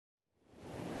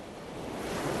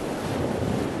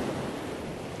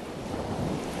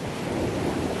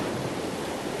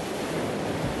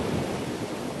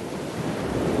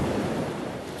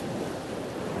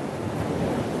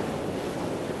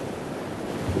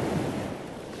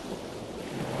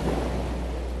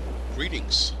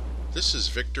Greetings. This is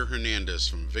Victor Hernandez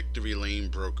from Victory Lane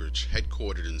Brokerage,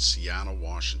 headquartered in Seattle,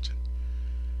 Washington.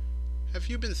 Have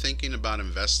you been thinking about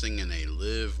investing in a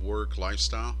live-work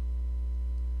lifestyle?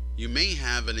 You may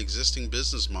have an existing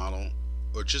business model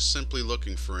or just simply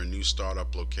looking for a new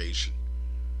startup location.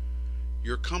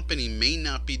 Your company may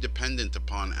not be dependent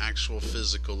upon actual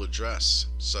physical address,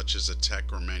 such as a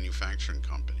tech or manufacturing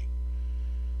company.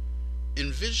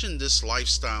 Envision this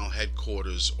lifestyle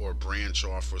headquarters or branch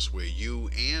office where you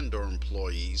and or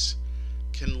employees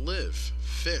can live,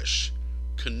 fish,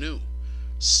 canoe,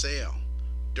 sail,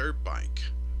 dirt bike,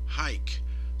 hike,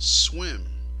 swim,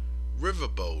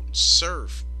 riverboat,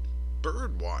 surf,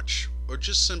 birdwatch, or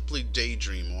just simply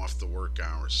daydream off the work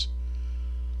hours.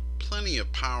 Plenty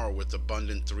of power with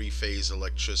abundant three-phase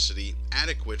electricity,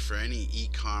 adequate for any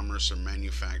e-commerce or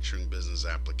manufacturing business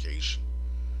application.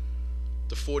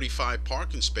 The 45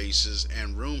 parking spaces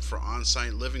and room for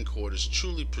on-site living quarters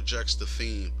truly projects the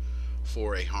theme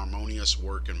for a harmonious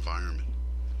work environment.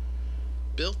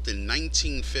 Built in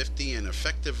 1950 and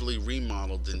effectively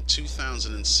remodeled in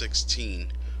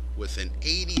 2016 with an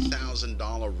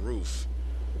 $80,000 roof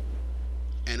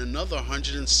and another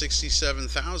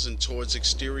 $167,000 towards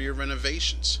exterior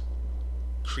renovations,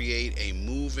 create a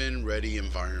move-in ready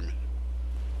environment.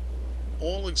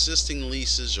 All existing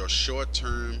leases are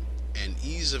short-term, and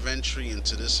ease of entry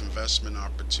into this investment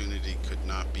opportunity could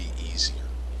not be easier.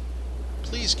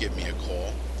 Please give me a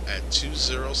call at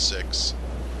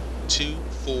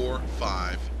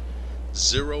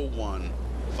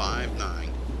 206-245-0159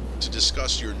 to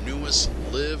discuss your newest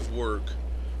live-work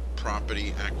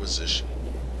property acquisition.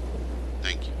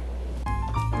 Thank you.